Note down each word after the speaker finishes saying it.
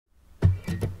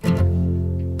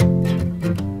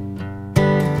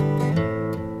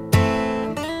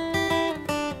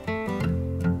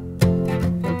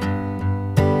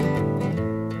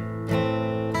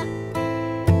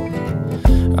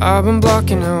I've been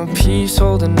blocking out peace,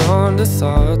 holding on to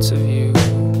thoughts of you.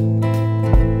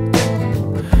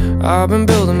 I've been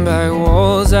building back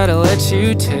walls that I let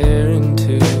you tear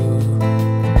into.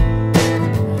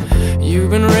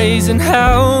 You've been raising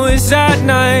hell, is that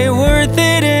night worth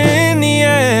it in the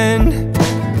end?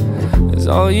 'Cause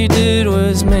all you did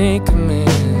was make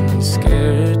amends,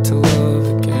 scared to love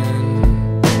again.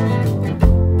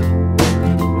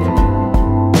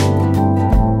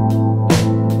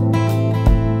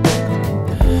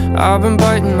 I've been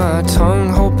biting my tongue,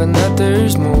 hoping that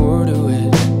there's more to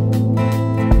it.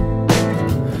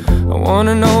 I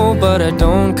wanna know, but I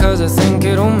don't, 'cause I think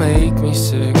it'll make me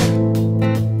sick.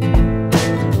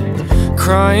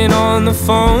 Crying on the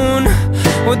phone,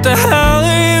 what the hell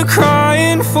are you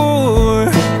crying for?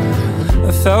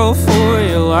 I fell for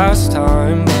you last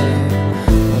time, but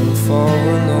I won't fall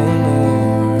no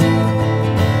more.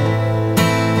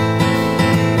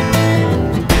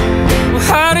 Well,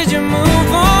 how did you move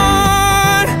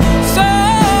on so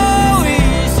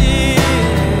easy?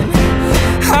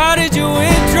 How did you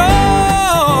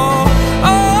withdraw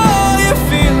all your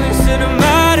feelings in a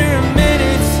matter of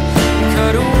minutes? You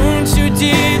cut a wound too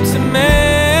deep to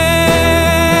mend.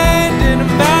 In a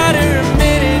matter of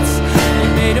minutes, you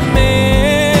made a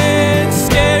man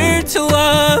scared to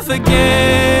love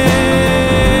again.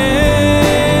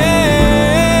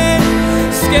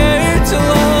 Scared to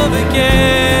love again.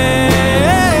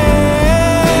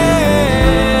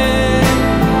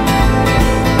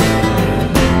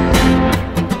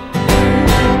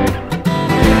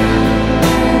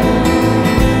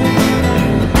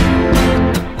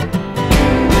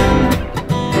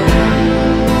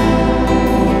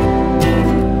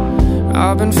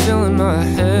 I've been filling my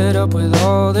head up with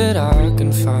all that I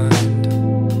can find.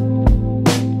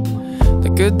 The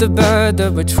good, the bad, the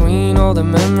between, all the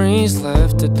memories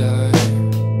left to die.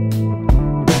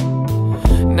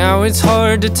 Now it's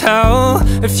hard to tell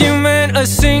if you meant a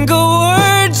single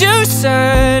word you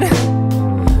said,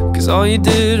 'cause all you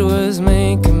did was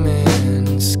make a man